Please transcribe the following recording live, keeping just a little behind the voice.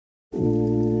One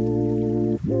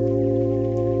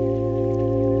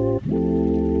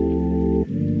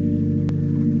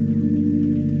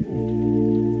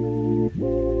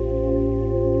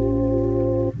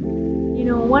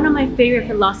of my favorite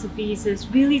philosophies is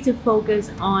really to focus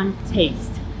on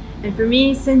taste. And for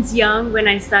me, since young, when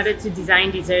I started to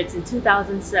design desserts in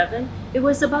 2007, it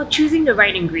was about choosing the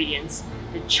right ingredients,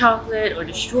 the chocolate or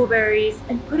the strawberries,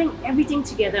 and putting everything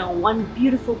together on one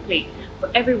beautiful plate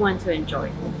for everyone to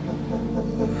enjoy.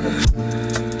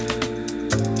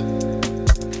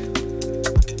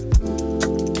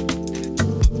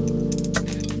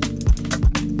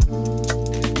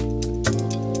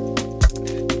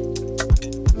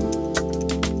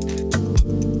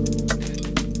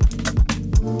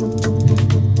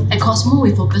 At Cosmo,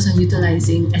 we focus on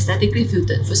utilizing aesthetically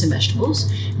filtered fruits and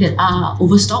vegetables that are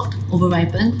overstocked,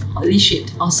 overripened, hotly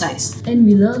shaped, or sized. And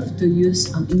we love to use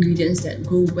ingredients that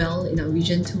grow well in our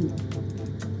region too.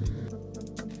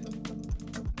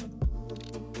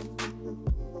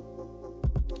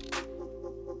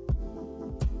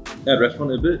 At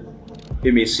Restaurant Ibit,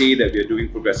 they may say that we are doing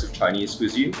progressive Chinese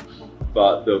cuisine,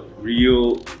 but the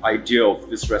real idea of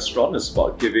this restaurant is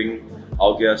about giving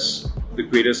our guests the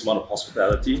greatest amount of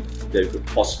hospitality that we could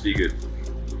possibly give.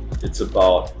 It's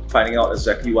about finding out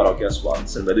exactly what our guests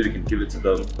want and whether we can give it to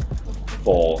them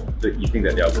for the evening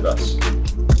that they are with us.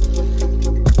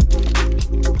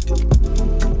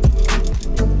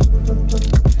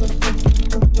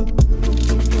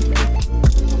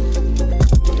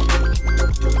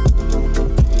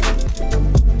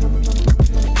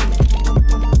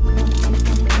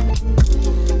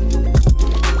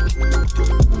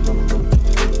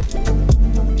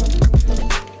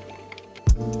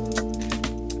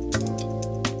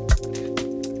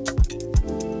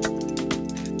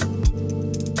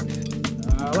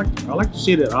 I like to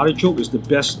say that Artichoke is the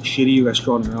best shitty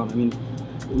restaurant around. I mean,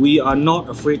 we are not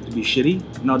afraid to be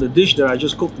shitty. Now, the dish that I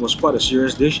just cooked was quite a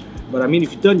serious dish, but I mean,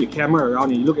 if you turn your camera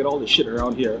around and you look at all the shit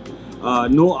around here,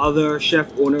 no other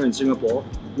chef owner in Singapore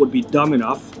would be dumb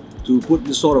enough to put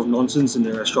this sort of nonsense in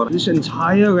their restaurant. This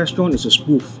entire restaurant is a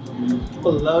spoof.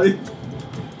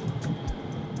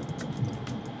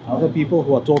 Other people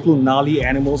who are total gnarly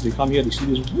animals, they come here, they see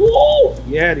this, whoa!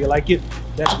 Yeah, they like it.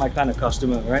 That's my kind of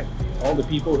customer, right? All the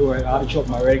people who are at Artichoke,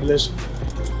 my regulars,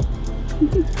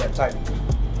 that type.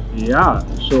 Yeah,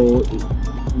 so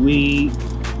we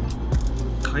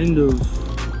kind of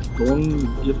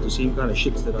don't give the same kind of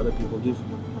shits that other people give.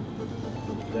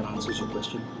 If that answers your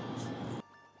question.